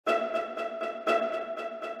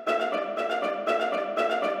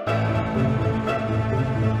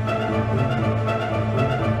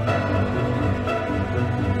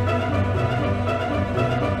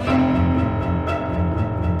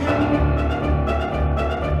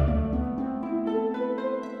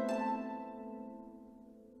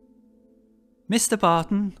Mr.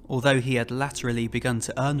 Barton, although he had latterly begun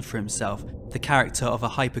to earn for himself the character of a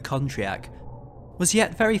hypochondriac, was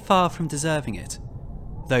yet very far from deserving it.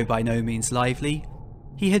 Though by no means lively,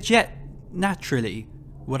 he had yet, naturally,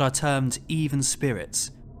 what are termed even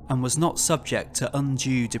spirits, and was not subject to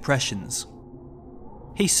undue depressions.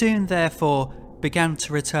 He soon, therefore, began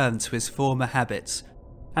to return to his former habits,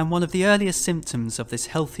 and one of the earliest symptoms of this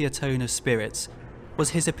healthier tone of spirits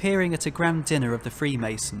was his appearing at a grand dinner of the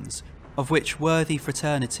Freemasons, of which worthy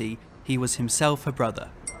fraternity he was himself a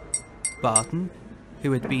brother. Barton,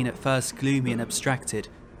 who had been at first gloomy and abstracted,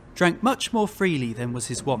 drank much more freely than was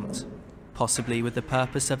his wont, possibly with the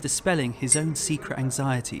purpose of dispelling his own secret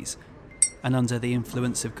anxieties, and under the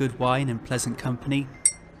influence of good wine and pleasant company,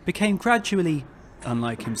 became gradually,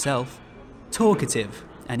 unlike himself, talkative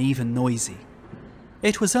and even noisy.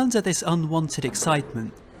 It was under this unwanted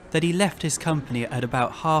excitement that he left his company at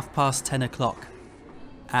about 10:30 o'clock,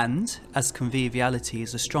 and, as conviviality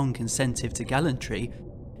is a strong incentive to gallantry,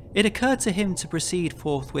 it occurred to him to proceed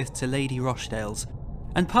forthwith to Lady Rochdale's,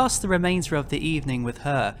 and pass the remainder of the evening with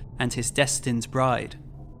her and his destined bride.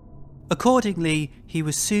 Accordingly, he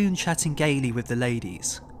was soon chatting gaily with the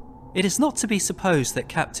ladies. It is not to be supposed that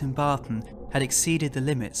Captain Barton had exceeded the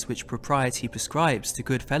limits which propriety prescribes to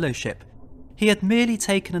good fellowship. He had merely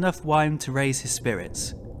taken enough wine to raise his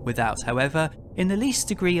spirits, without, however, in the least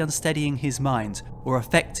degree unsteadying his mind or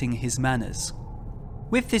affecting his manners.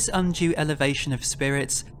 With this undue elevation of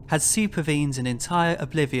spirits had supervened an entire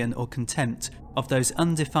oblivion or contempt of those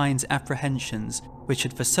undefined apprehensions which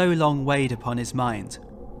had for so long weighed upon his mind,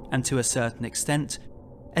 and to a certain extent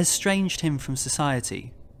estranged him from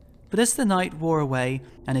society. But as the night wore away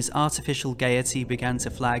and his artificial gaiety began to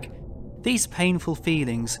flag, these painful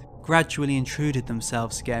feelings gradually intruded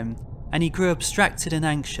themselves again, and he grew abstracted and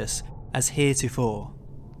anxious as heretofore.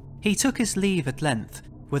 He took his leave at length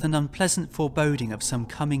with an unpleasant foreboding of some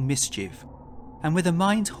coming mischief, and with a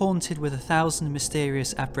mind haunted with 1,000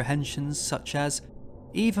 mysterious apprehensions such as,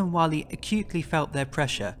 even while he acutely felt their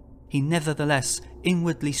pressure, he nevertheless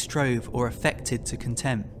inwardly strove or affected to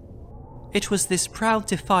contemn. It was this proud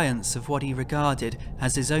defiance of what he regarded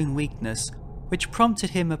as his own weakness which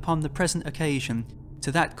prompted him upon the present occasion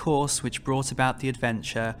to that course which brought about the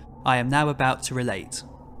adventure I am now about to relate.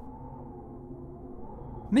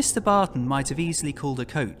 Mr. Barton might have easily called a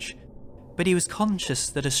coach, but he was conscious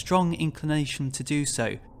that a strong inclination to do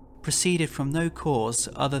so proceeded from no cause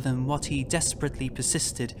other than what he desperately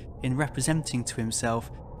persisted in representing to himself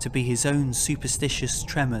to be his own superstitious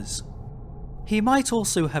tremors. He might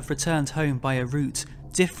also have returned home by a route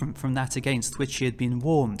different from that against which he had been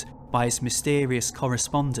warned by his mysterious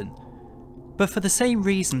correspondent, but for the same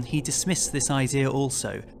reason he dismissed this idea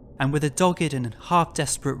also, and with a dogged and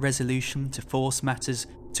half-desperate resolution to force matters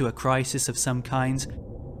to a crisis of some kind,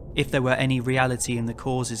 if there were any reality in the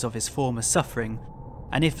causes of his former suffering,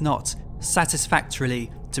 and if not, satisfactorily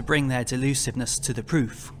to bring their delusiveness to the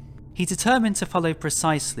proof. He determined to follow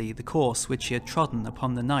precisely the course which he had trodden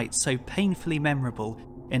upon the night so painfully memorable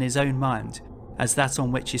in his own mind as that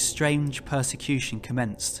on which his strange persecution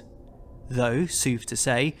commenced. Though, sooth to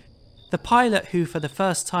say, the pilot who for the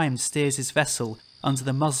first time steers his vessel under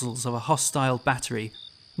the muzzles of a hostile battery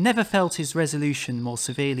never felt his resolution more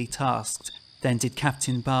severely tasked than did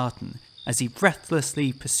Captain Barton as he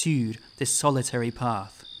breathlessly pursued this solitary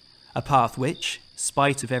path, a path which,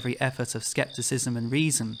 spite of every effort of scepticism and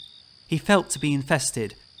reason, he felt to be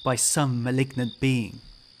infested by some malignant being.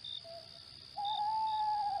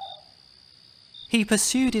 He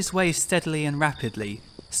pursued his way steadily and rapidly,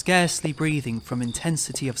 scarcely breathing from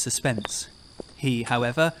intensity of suspense. He,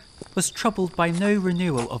 however, was troubled by no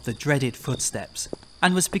renewal of the dreaded footsteps,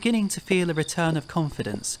 and was beginning to feel a return of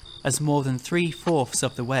confidence, as more than 3/4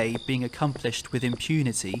 of the way being accomplished with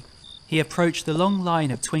impunity, he approached the long line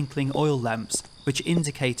of twinkling oil lamps which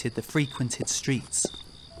indicated the frequented streets.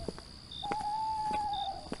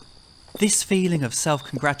 This feeling of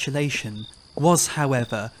self-congratulation was,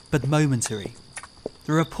 however, but momentary.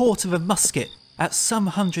 The report of a musket at some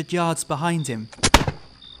 100 yards behind him,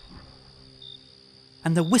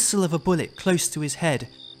 and the whistle of a bullet close to his head,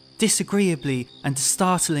 disagreeably and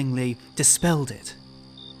startlingly dispelled it.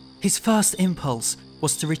 His first impulse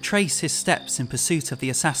was to retrace his steps in pursuit of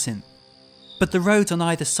the assassin, but the road on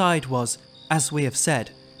either side was, as we have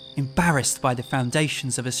said, embarrassed by the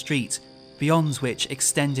foundations of a street, beyond which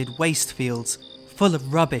extended waste fields full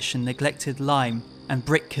of rubbish and neglected lime and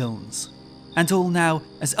brick kilns, and all now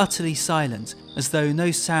as utterly silent as though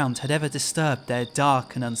no sound had ever disturbed their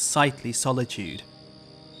dark and unsightly solitude.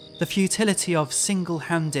 The futility of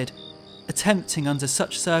single-handed attempting under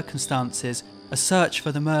such circumstances a search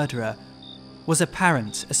for the murderer was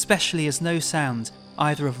apparent, especially as no sound,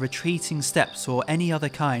 either of retreating steps or any other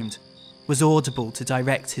kind, was audible to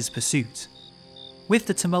direct his pursuit. With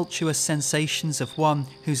the tumultuous sensations of one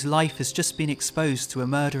whose life has just been exposed to a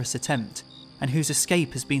murderous attempt, and whose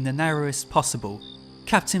escape has been the narrowest possible,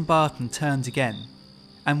 Captain Barton turned again,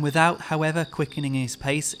 and without, however, quickening his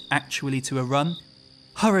pace actually to a run,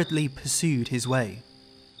 hurriedly pursued his way.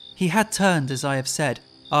 He had turned, as I have said,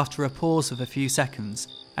 after a pause of a few seconds,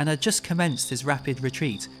 and had just commenced his rapid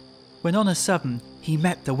retreat, when on a sudden he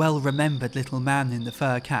met the well-remembered little man in the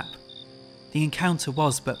fur cap. The encounter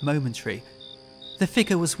was but momentary. The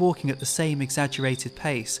figure was walking at the same exaggerated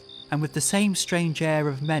pace, and with the same strange air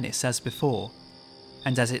of menace as before,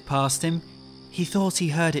 and as it passed him, he thought he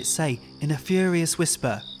heard it say in a furious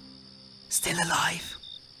whisper, "Still alive!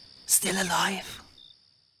 Still alive!"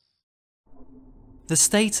 The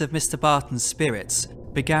state of Mr. Barton's spirits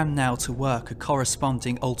began now to work a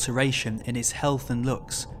corresponding alteration in his health and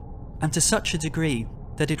looks, and to such a degree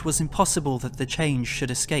that it was impossible that the change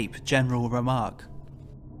should escape general remark.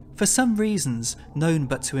 For some reasons known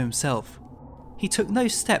but to himself, he took no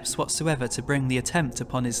steps whatsoever to bring the attempt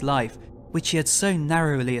upon his life, which he had so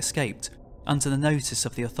narrowly escaped, under the notice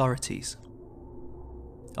of the authorities.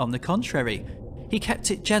 On the contrary, he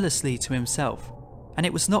kept it jealously to himself, and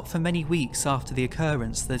it was not for many weeks after the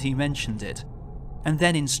occurrence that he mentioned it, and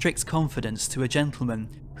then in strict confidence to a gentleman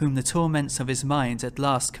whom the torments of his mind at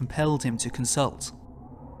last compelled him to consult.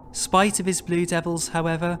 Spite of his blue devils,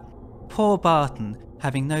 however, poor Barton,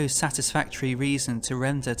 having no satisfactory reason to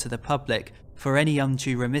render to the public for any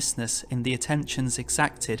undue remissness in the attentions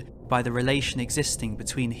exacted by the relation existing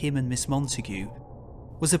between him and Miss Montague,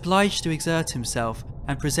 was obliged to exert himself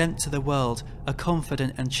and present to the world a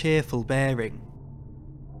confident and cheerful bearing.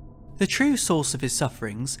 The true source of his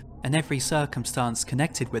sufferings, and every circumstance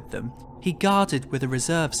connected with them, he guarded with a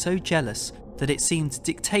reserve so jealous that it seemed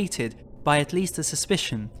dictated by at least a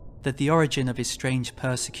suspicion that the origin of his strange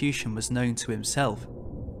persecution was known to himself,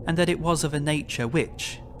 and that it was of a nature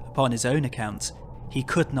which, upon his own account, he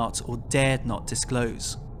could not or dared not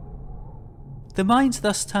disclose. The mind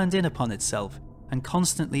thus turned in upon itself, and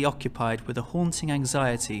constantly occupied with a haunting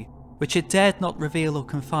anxiety which it dared not reveal or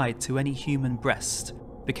confide to any human breast,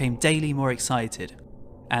 became daily more excited,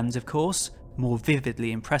 and, of course, more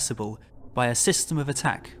vividly impressible by a system of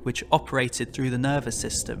attack which operated through the nervous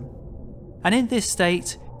system. And in this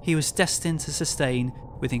state, he was destined to sustain,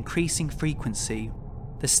 with increasing frequency,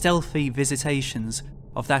 the stealthy visitations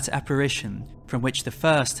of that apparition from which the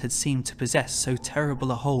first had seemed to possess so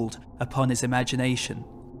terrible a hold upon his imagination.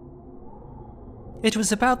 It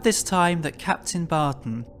was about this time that Captain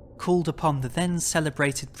Barton called upon the then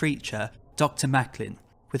celebrated preacher, Dr. Macklin,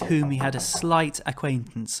 with whom he had a slight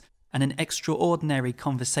acquaintance, and an extraordinary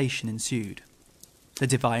conversation ensued. The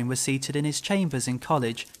divine was seated in his chambers in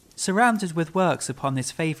college, surrounded with works upon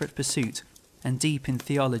his favourite pursuit, and deep in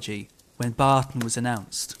theology, when Barton was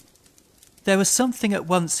announced. There was something at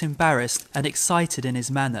once embarrassed and excited in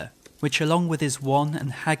his manner, which, along with his wan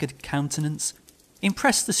and haggard countenance,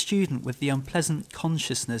 impressed the student with the unpleasant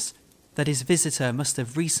consciousness that his visitor must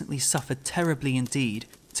have recently suffered terribly indeed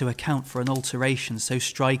to account for an alteration so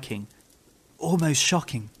striking, almost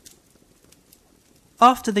shocking.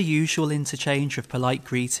 After the usual interchange of polite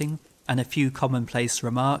greeting and a few commonplace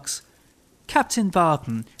remarks, Captain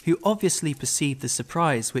Barton, who obviously perceived the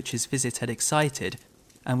surprise which his visit had excited,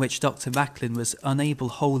 and which Dr. Macklin was unable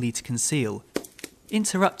wholly to conceal,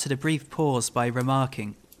 interrupted a brief pause by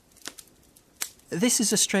remarking, "This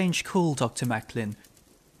is a strange call, Dr. Macklin,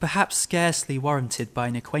 perhaps scarcely warranted by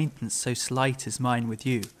an acquaintance so slight as mine with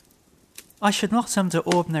you. I should not under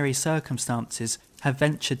ordinary circumstances have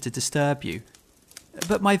ventured to disturb you,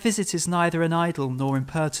 but my visit is neither an idle nor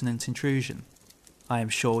impertinent intrusion. I am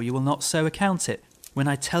sure you will not so account it when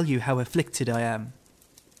I tell you how afflicted I am."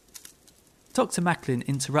 Dr. Macklin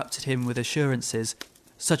interrupted him with assurances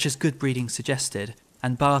such as good breeding suggested,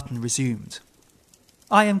 and Barton resumed,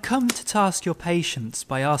 "I am come to task your patience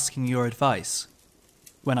by asking your advice.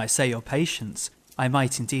 When I say your patience, I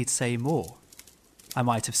might indeed say more. I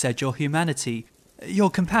might have said your humanity,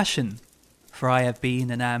 your compassion, for I have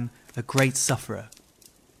been and am a great sufferer."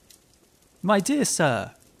 "My dear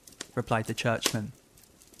sir," replied the churchman,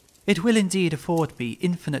 "it will indeed afford me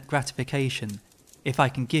infinite gratification if I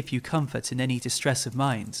can give you comfort in any distress of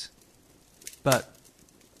mind. But,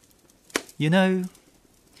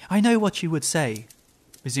 I know what you would say,"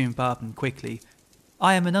 resumed Barton quickly.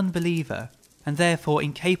 "I am an unbeliever, and therefore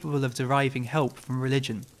incapable of deriving help from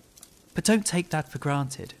religion. But don't take that for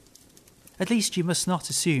granted. At least you must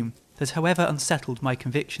not assume that however unsettled my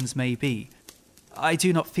convictions may be, I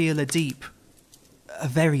do not feel a deep, a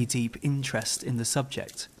very deep interest in the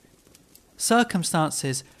subject.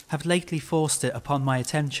 Circumstances have lately forced it upon my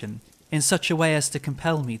attention in such a way as to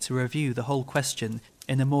compel me to review the whole question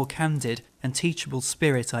in a more candid and teachable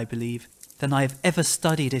spirit, I believe, than I have ever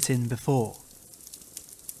studied it in before.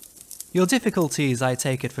 Your difficulties, I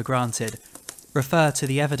take it for granted, refer to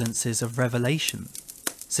the evidences of revelation,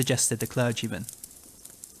 suggested the clergyman.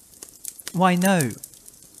 Why, no,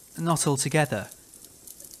 not altogether.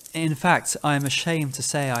 In fact, I am ashamed to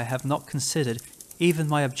say I have not considered even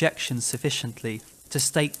my objections sufficiently to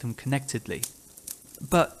state them connectedly.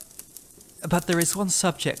 But there is one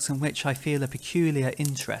subject in which I feel a peculiar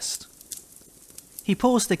interest. He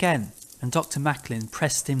paused again, and Dr. Macklin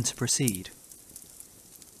pressed him to proceed.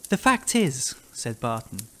 The fact is, said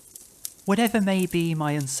Barton, whatever may be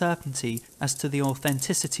my uncertainty as to the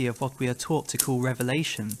authenticity of what we are taught to call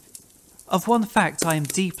revelation, of one fact I am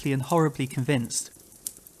deeply and horribly convinced,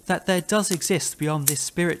 that there does exist beyond this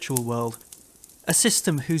spiritual world a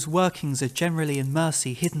system whose workings are generally in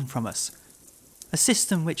mercy hidden from us, a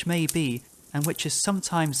system which may be, and which is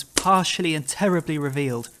sometimes partially and terribly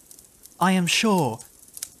revealed. I am sure,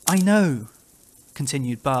 I know,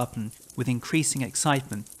 continued Barton with increasing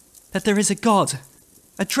excitement, that there is a God,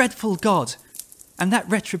 a dreadful God, and that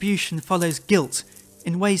retribution follows guilt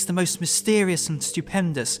in ways the most mysterious and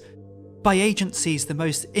stupendous, by agencies the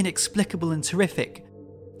most inexplicable and terrific.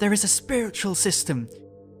 There is a spiritual system.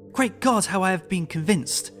 Great God, how I have been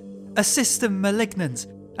convinced. A system malignant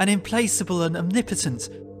and implacable and omnipotent,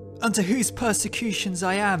 under whose persecutions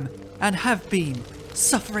I am, and have been,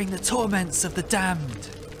 suffering the torments of the damned.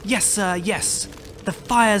 Yes, sir, yes, the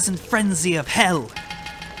fires and frenzy of hell.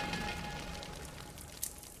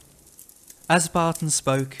 As Barton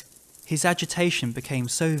spoke, his agitation became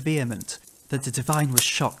so vehement that the divine was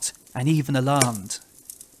shocked and even alarmed.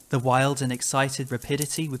 The wild and excited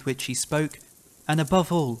rapidity with which he spoke, and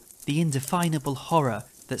above all, the indefinable horror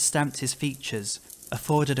that stamped his features,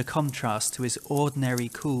 afforded a contrast to his ordinary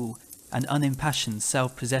cool and unimpassioned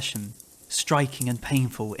self-possession, striking and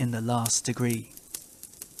painful in the last degree.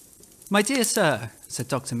 My dear sir, said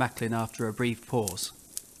Dr. Macklin after a brief pause,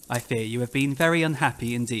 I fear you have been very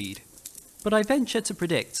unhappy indeed, but I venture to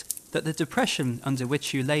predict that the depression under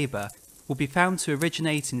which you labour will be found to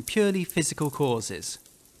originate in purely physical causes,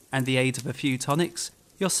 and the aid of a few tonics,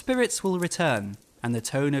 your spirits will return, and the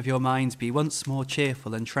tone of your mind be once more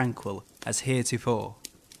cheerful and tranquil as heretofore.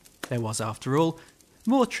 There was, after all,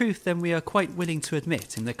 more truth than we are quite willing to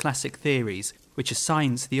admit in the classic theories which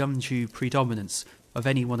assigns the undue predominance of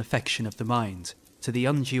any one affection of the mind to the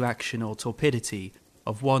undue action or torpidity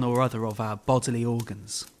of one or other of our bodily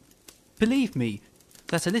organs. Believe me,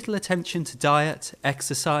 that a little attention to diet,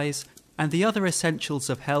 exercise, and the other essentials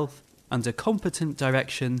of health under competent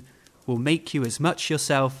direction will make you as much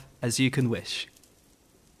yourself as you can wish.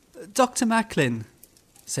 Dr. Macklin,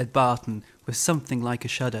 said Barton with something like a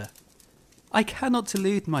shudder, I cannot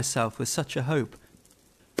delude myself with such a hope.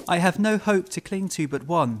 I have no hope to cling to but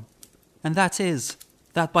one, and that is,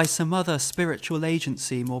 that by some other spiritual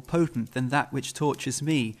agency more potent than that which tortures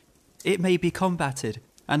me, it may be combated,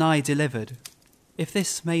 and I delivered. If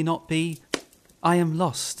this may not be, I am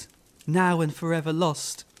lost, now and forever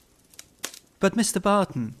lost. But Mr.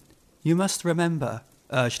 Barton, you must remember,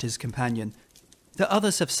 urged his companion, that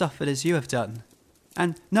others have suffered as you have done,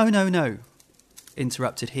 and— No,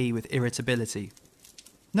 interrupted he with irritability.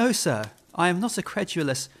 No, sir, I am not a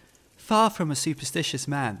credulous, far from a superstitious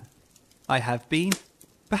man. I have been,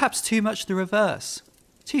 perhaps too much the reverse,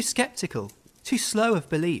 too sceptical, too slow of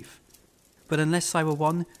belief. But unless I were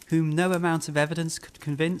one whom no amount of evidence could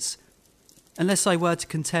convince, unless I were to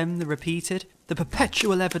contemn the repeated, the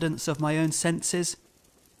perpetual evidence of my own senses,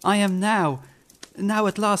 I am now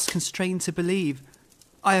at last constrained to believe.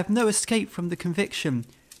 I have no escape from the conviction,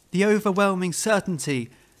 the overwhelming certainty,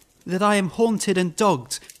 that I am haunted and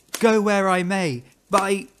dogged, go where I may,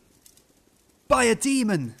 by a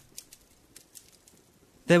demon.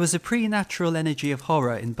 There was a preternatural energy of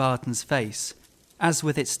horror in Barton's face, as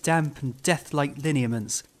with its damp and death-like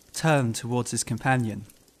lineaments turned towards his companion,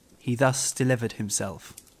 he thus delivered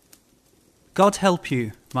himself. God help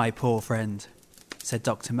you, my poor friend, said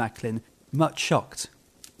Dr. Macklin, much shocked.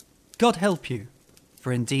 God help you,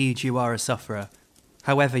 for indeed you are a sufferer,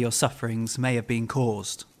 however your sufferings may have been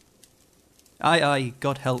caused. Aye,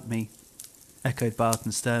 God help me, echoed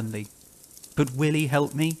Barton sternly. But will he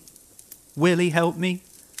help me? Will he help me?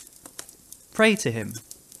 Pray to him.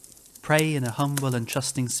 Pray in a humble and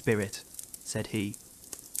trusting spirit, said he.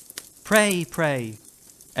 Pray,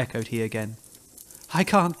 echoed he again. I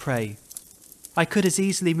can't pray. I could as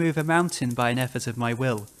easily move a mountain by an effort of my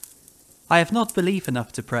will. I have not belief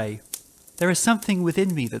enough to pray. There is something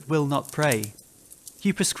within me that will not pray.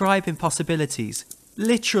 You prescribe impossibilities,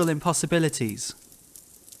 literal impossibilities.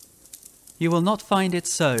 You will not find it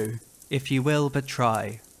so, if you will but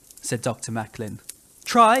try, said Dr. Macklin.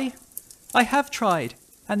 Try? I have tried,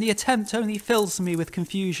 and the attempt only fills me with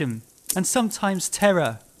confusion, and sometimes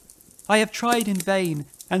terror. I have tried in vain,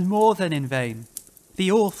 and more than in vain.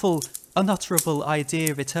 The awful, unutterable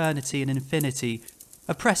idea of eternity and infinity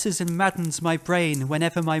oppresses and maddens my brain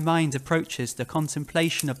whenever my mind approaches the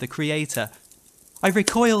contemplation of the Creator. I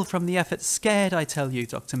recoil from the effort, scared, I tell you,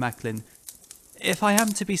 Dr. Macklin. If I am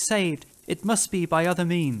to be saved, it must be by other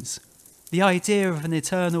means. The idea of an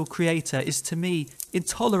eternal Creator is to me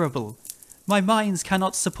intolerable. My mind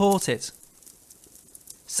cannot support it.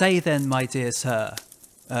 Say then, my dear sir,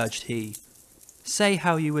 urged he, say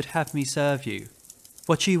how you would have me serve you,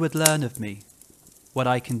 what you would learn of me, what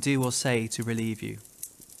I can do or say to relieve you.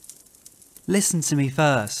 Listen to me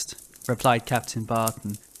first, replied Captain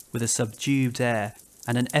Barton, with a subdued air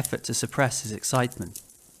and an effort to suppress his excitement.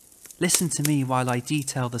 Listen to me while I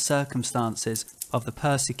detail the circumstances of the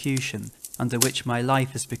persecution under which my life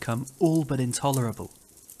has become all but intolerable,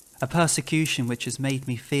 a persecution which has made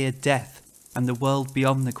me fear death and the world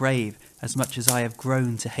beyond the grave as much as I have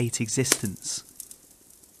grown to hate existence.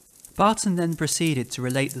 Barton then proceeded to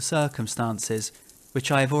relate the circumstances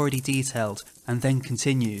which I have already detailed, and then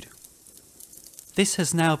continued. This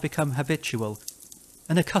has now become habitual,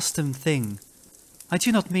 an accustomed thing. I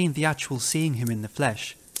do not mean the actual seeing him in the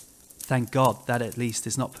flesh. Thank God that at least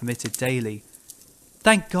is not permitted daily.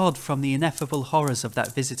 Thank God from the ineffable horrors of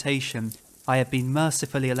that visitation I have been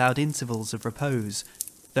mercifully allowed intervals of repose,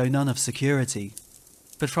 though none of security,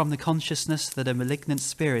 but from the consciousness that a malignant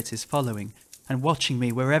spirit is following and watching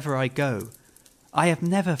me wherever I go. I have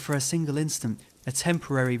never for a single instant a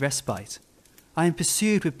temporary respite. I am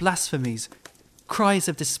pursued with blasphemies, cries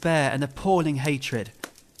of despair and appalling hatred.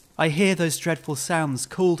 I hear those dreadful sounds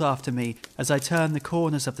called after me as I turn the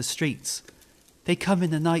corners of the streets. They come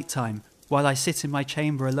in the night time while I sit in my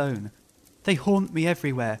chamber alone. They haunt me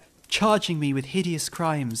everywhere, charging me with hideous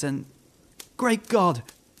crimes and, great God,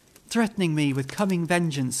 threatening me with coming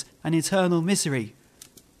vengeance and eternal misery.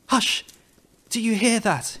 Hush! Do you hear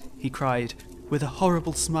that? He cried, with a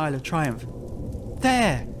horrible smile of triumph.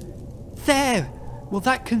 There! There! Will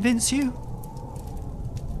that convince you?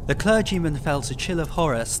 The clergyman felt a chill of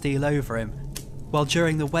horror steal over him, while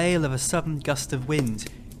during the wail of a sudden gust of wind,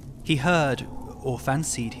 he heard, or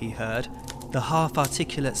fancied he heard, the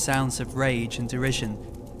half-articulate sounds of rage and derision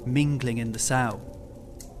mingling in the sough.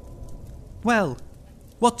 Well,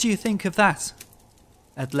 what do you think of that?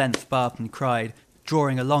 At length Barton cried,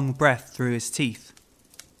 drawing a long breath through his teeth.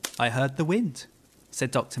 I heard the wind,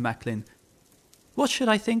 said Dr. Macklin. What should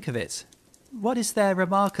I think of it? What is there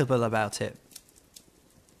remarkable about it?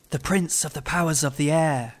 The prince of the powers of the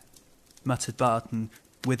air, muttered Barton,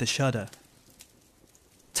 with a shudder.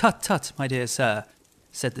 Tut, tut, my dear sir,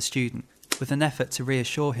 said the student, with an effort to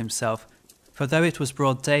reassure himself, for though it was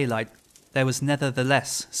broad daylight, there was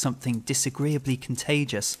nevertheless something disagreeably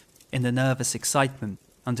contagious in the nervous excitement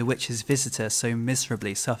under which his visitor so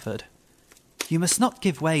miserably suffered. You must not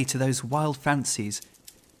give way to those wild fancies.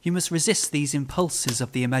 You must resist these impulses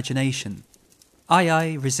of the imagination. Aye,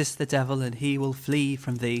 aye, resist the devil and he will flee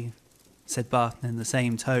from thee, said Barton in the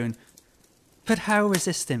same tone. But how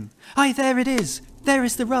resist him? Aye, there it is! There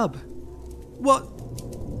is the rub! What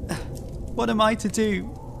am I to do?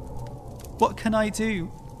 What can I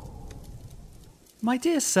do? My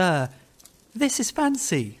dear sir, this is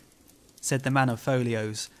fancy, said the man of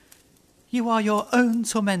folios. You are your own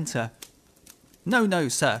tormentor. No, no,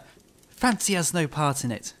 sir, fancy has no part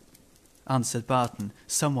in it, answered Barton,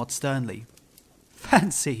 somewhat sternly.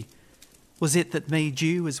 Fancy! Was it that made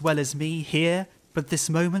you, as well as me, hear, but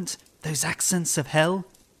this moment, those accents of hell?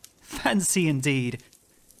 Fancy indeed!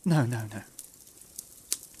 No, no, no.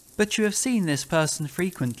 But you have seen this person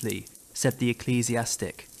frequently, said the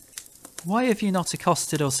ecclesiastic. Why have you not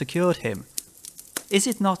accosted or secured him? Is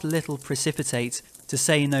it not a little precipitate to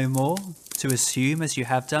say no more, to assume, as you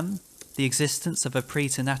have done, the existence of a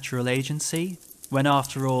preternatural agency, when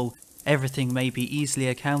after all, everything may be easily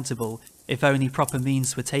accountable if only proper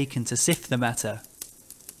means were taken to sift the matter?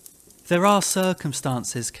 There are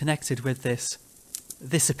circumstances connected with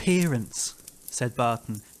this appearance, said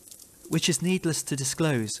Barton, which is needless to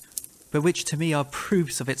disclose, but which to me are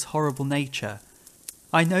proofs of its horrible nature.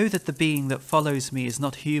 I know that the being that follows me is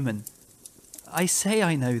not human. I say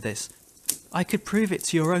I know this. I could prove it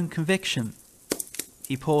to your own conviction.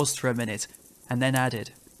 He paused for a minute, and then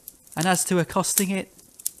added, and as to accosting it,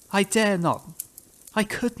 I dare not. I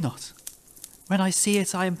could not. When I see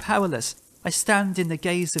it, I am powerless. I stand in the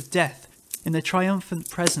gaze of death, in the triumphant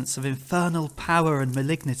presence of infernal power and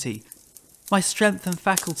malignity. My strength and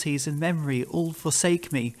faculties and memory all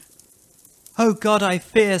forsake me. O God, I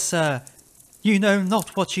fear, sir, you know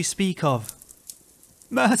not what you speak of.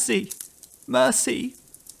 Mercy, mercy,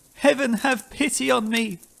 heaven have pity on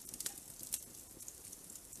me.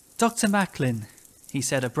 Dr. Macklin, he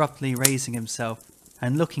said abruptly, raising himself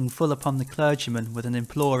and looking full upon the clergyman with an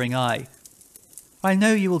imploring eye, I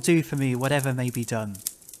know you will do for me whatever may be done.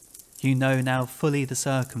 You know now fully the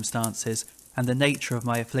circumstances and the nature of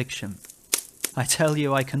my affliction. I tell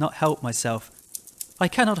you I cannot help myself. I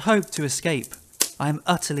cannot hope to escape. I am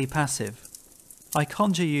utterly passive. I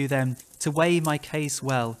conjure you then to weigh my case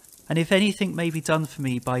well, and if anything may be done for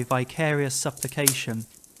me by vicarious supplication,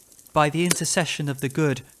 by the intercession of the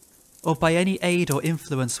good, or by any aid or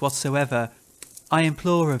influence whatsoever, I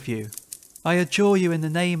implore of you, I adjure you in the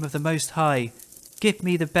name of the Most High, give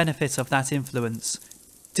me the benefit of that influence.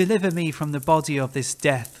 Deliver me from the body of this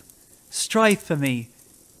death. Strive for me.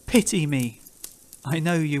 Pity me. I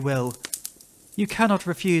know you will. You cannot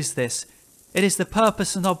refuse this. It is the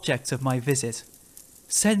purpose and object of my visit.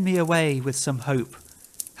 Send me away with some hope,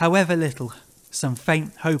 however little, some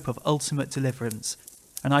faint hope of ultimate deliverance,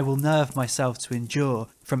 and I will nerve myself to endure,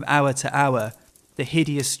 from hour to hour, the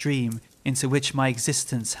hideous dream into which my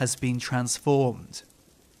existence has been transformed.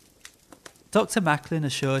 Dr. Macklin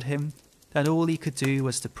assured him that all he could do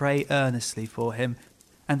was to pray earnestly for him,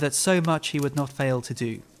 and that so much he would not fail to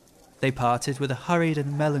do. They parted with a hurried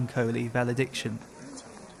and melancholy valediction.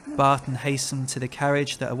 Barton hastened to the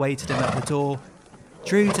carriage that awaited him at the door,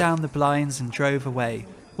 drew down the blinds and drove away,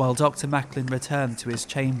 while Dr. Macklin returned to his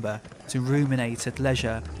chamber to ruminate at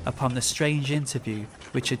leisure upon the strange interview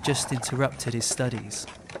which had just interrupted his studies.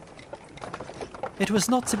 It was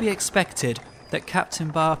not to be expected that Captain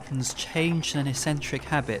Barton's changed and eccentric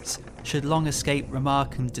habits should long escape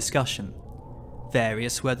remark and discussion.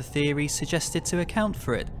 Various were the theories suggested to account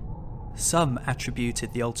for it. Some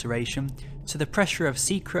attributed the alteration to the pressure of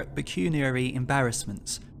secret pecuniary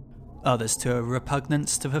embarrassments, others to a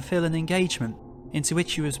repugnance to fulfil an engagement into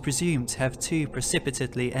which he was presumed to have too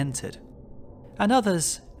precipitately entered, and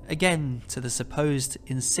others again to the supposed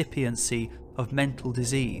incipiency of mental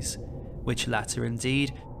disease, which latter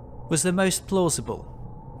indeed was the most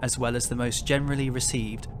plausible, as well as the most generally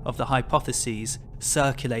received of the hypotheses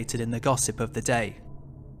circulated in the gossip of the day.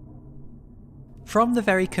 From the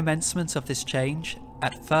very commencement of this change,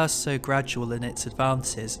 at first so gradual in its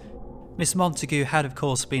advances, Miss Montague had of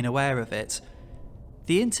course been aware of it.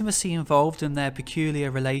 The intimacy involved in their peculiar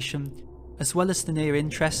relation, as well as the near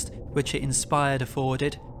interest which it inspired,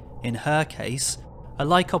 afforded, in her case, a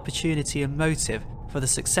like opportunity and motive for the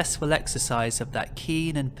successful exercise of that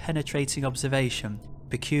keen and penetrating observation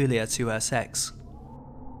peculiar to her sex.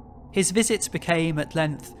 His visits became at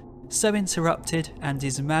length so interrupted, and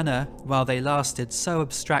his manner, while they lasted, so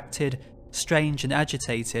abstracted, strange and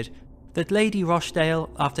agitated, that Lady Rochdale,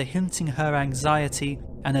 after hinting her anxiety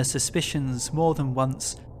and her suspicions more than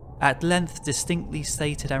once, at length distinctly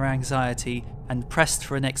stated her anxiety and pressed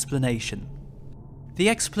for an explanation. The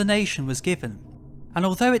explanation was given, and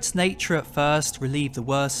although its nature at first relieved the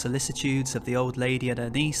worst solicitudes of the old lady and her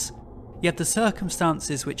niece, yet the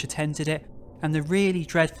circumstances which attended it, and the really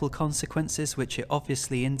dreadful consequences which it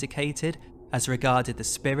obviously indicated as regarded the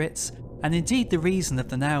spirits, and indeed the reason of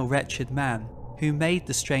the now wretched man who made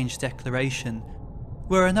the strange declaration,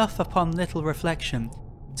 were enough upon little reflection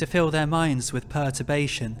to fill their minds with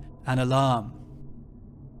perturbation and alarm.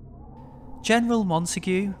 General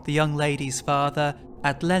Montague, the young lady's father,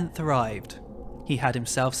 at length arrived. He had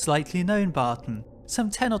himself slightly known Barton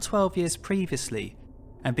some 10 or 12 years previously,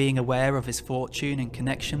 and being aware of his fortune and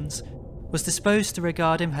connections, was disposed to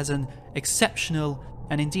regard him as an exceptional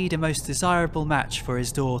and indeed a most desirable match for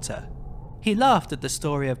his daughter. He laughed at the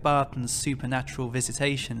story of Barton's supernatural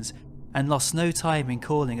visitations, and lost no time in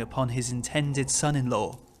calling upon his intended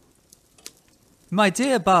son-in-law. "My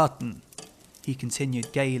dear Barton," he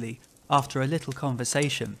continued gaily after a little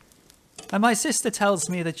conversation, "and my sister tells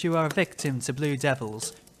me that you are a victim to blue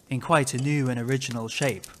devils in quite a new and original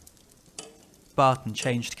shape." Barton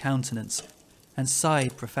changed countenance and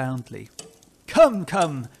sighed profoundly. "Come,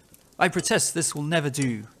 come, I protest this will never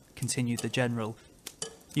do," continued the General.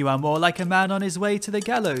 "You are more like a man on his way to the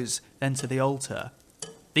gallows than to the altar.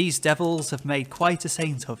 These devils have made quite a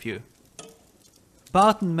saint of you."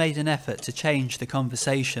 Barton made an effort to change the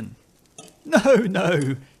conversation. "No,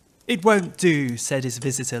 no, it won't do," said his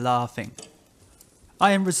visitor, laughing.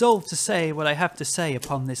 "I am resolved to say what I have to say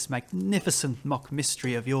upon this magnificent mock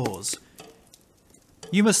mystery of yours.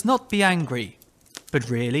 You must not be angry, but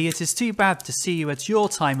really it is too bad to see you at your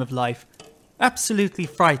time of life absolutely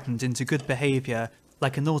frightened into good behaviour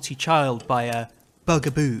like a naughty child by a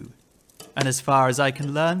bugaboo, and as far as I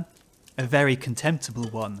can learn, a very contemptible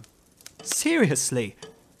one. Seriously,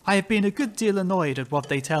 I have been a good deal annoyed at what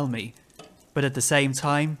they tell me, but at the same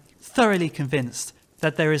time thoroughly convinced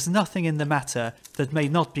that there is nothing in the matter that may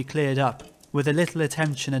not be cleared up with a little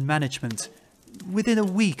attention and management, within a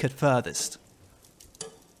week at furthest.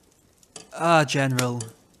 Ah, General,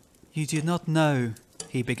 you do not know,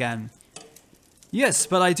 he began. Yes,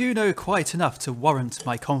 but I do know quite enough to warrant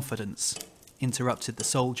my confidence, interrupted the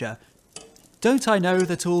soldier. Don't I know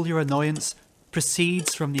that all your annoyance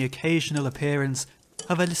proceeds from the occasional appearance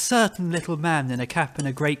of a certain little man in a cap and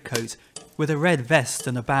a greatcoat, with a red vest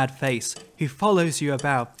and a bad face, who follows you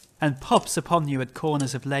about and pops upon you at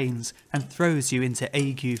corners of lanes and throws you into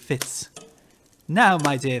ague fits? Now,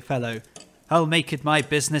 my dear fellow, I'll make it my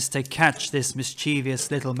business to catch this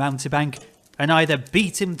mischievous little mountebank and either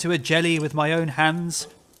beat him to a jelly with my own hands,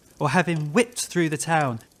 or have him whipped through the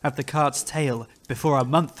town at the cart's tail before a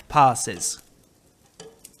month passes.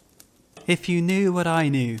 If you knew what I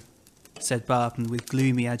knew, said Barton with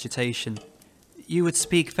gloomy agitation, you would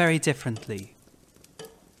speak very differently.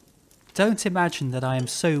 Don't imagine that I am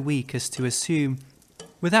so weak as to assume,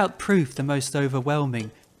 without proof the most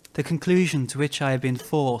overwhelming, the conclusion to which I have been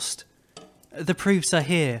forced. The proofs are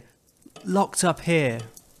here, locked up here.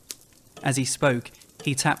 As he spoke,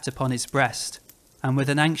 he tapped upon his breast, and with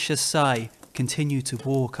an anxious sigh, continued to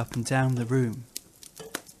walk up and down the room.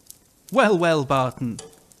 Well, well, Barton,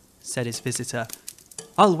 said his visitor,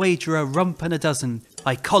 I'll wager a rump and a dozen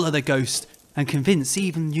I collar the ghost and convince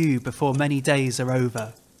even you before many days are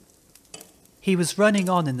over. He was running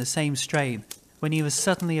on in the same strain when he was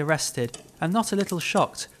suddenly arrested and not a little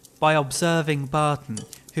shocked by observing Barton,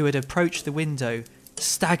 who had approached the window,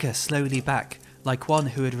 stagger slowly back like one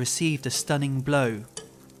who had received a stunning blow.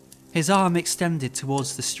 His arm extended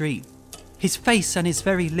towards the street, his face and his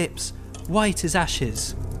very lips white as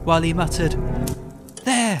ashes, while he muttered,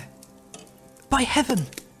 "There! By heaven!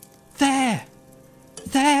 There!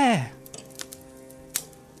 There!"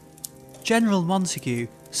 General Montague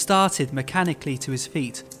started mechanically to his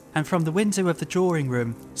feet, and from the window of the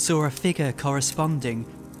drawing-room saw a figure corresponding,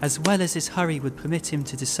 as well as his hurry would permit him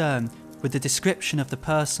to discern, with the description of the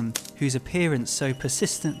person whose appearance so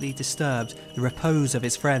persistently disturbed the repose of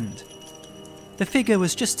his friend. The figure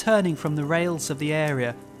was just turning from the rails of the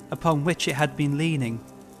area upon which it had been leaning,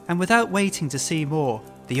 and without waiting to see more,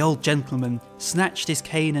 the old gentleman snatched his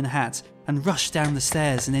cane and hat and rushed down the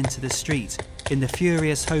stairs and into the street, in the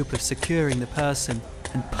furious hope of securing the person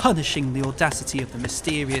and punishing the audacity of the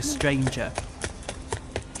mysterious stranger.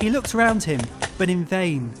 He looked round him, but in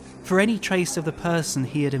vain, for any trace of the person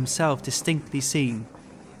he had himself distinctly seen.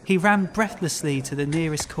 He ran breathlessly to the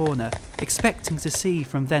nearest corner, expecting to see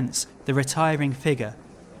from thence the retiring figure,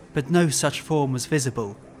 but no such form was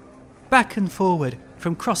visible. Back and forward,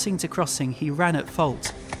 from crossing to crossing, he ran at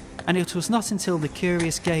fault, and it was not until the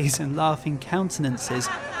curious gaze and laughing countenances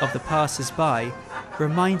of the passers-by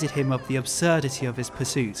reminded him of the absurdity of his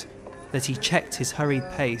pursuit that he checked his hurried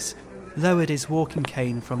pace, lowered his walking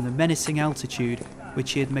cane from the menacing altitude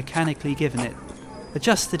which he had mechanically given it,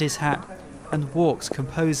 adjusted his hat, and walked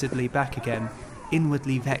composedly back again,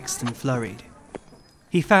 inwardly vexed and flurried.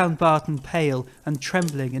 He found Barton pale and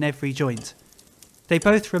trembling in every joint. They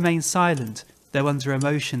both remained silent, though under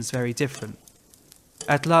emotions very different.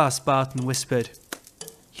 At last Barton whispered,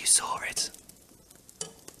 "You saw it?"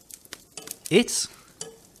 "It?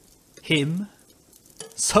 Him?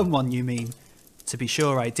 Someone, you mean? To be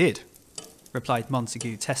sure I did," replied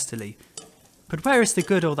Montague testily. "But where is the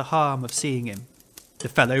good or the harm of seeing him? The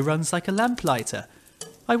fellow runs like a lamplighter.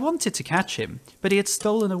 I wanted to catch him, but he had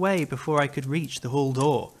stolen away before I could reach the hall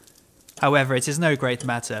door. However, it is no great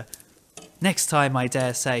matter. Next time, I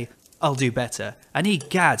dare say, I'll do better, and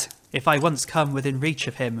egad, if I once come within reach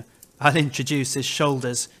of him, I'll introduce his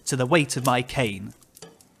shoulders to the weight of my cane."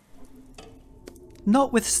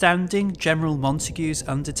 Notwithstanding General Montague's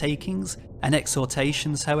undertakings and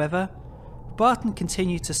exhortations, however, Barton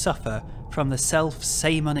continued to suffer from the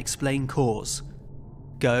self-same unexplained cause.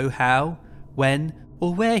 Go how, when,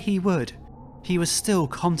 or where he would, he was still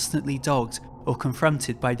constantly dogged or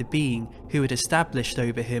confronted by the being who had established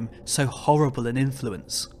over him so horrible an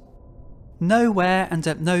influence. Nowhere and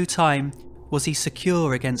at no time was he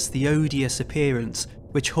secure against the odious appearance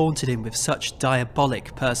which haunted him with such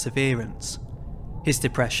diabolic perseverance. His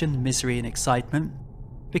depression, misery and excitement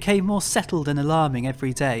became more settled and alarming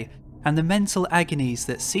every day, and the mental agonies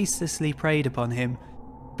that ceaselessly preyed upon him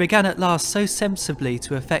began at last so sensibly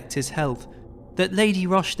to affect his health that Lady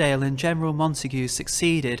Rochdale and General Montague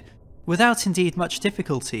succeeded, without indeed much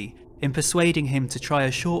difficulty, in persuading him to try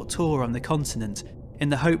a short tour on the continent in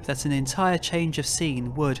the hope that an entire change of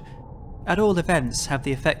scene would, at all events, have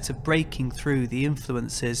the effect of breaking through the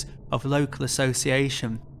influences of local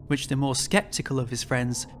association, which the more sceptical of his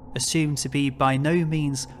friends assumed to be by no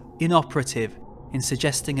means inoperative in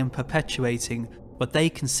suggesting and perpetuating what they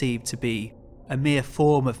conceived to be a mere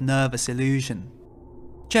form of nervous illusion.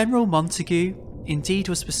 General Montague indeed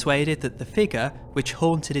was persuaded that the figure which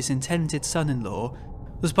haunted his intended son-in-law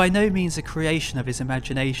was by no means a creation of his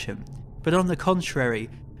imagination, but on the contrary,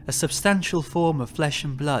 a substantial form of flesh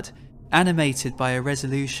and blood, animated by a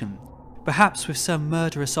resolution, perhaps with some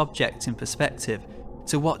murderous object in perspective,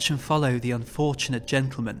 to watch and follow the unfortunate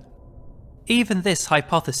gentleman. Even this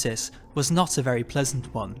hypothesis was not a very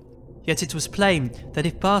pleasant one, yet it was plain that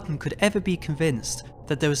if Barton could ever be convinced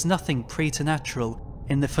that there was nothing preternatural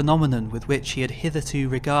in the phenomenon with which he had hitherto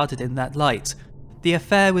regarded in that light, the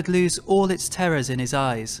affair would lose all its terrors in his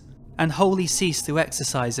eyes, and wholly cease to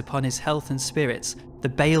exercise upon his health and spirits the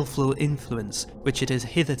baleful influence which it had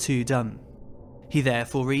hitherto done. He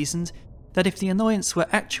therefore reasoned that if the annoyance were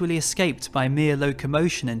actually escaped by mere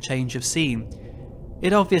locomotion and change of scene,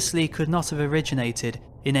 it obviously could not have originated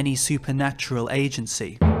in any supernatural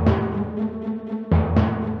agency.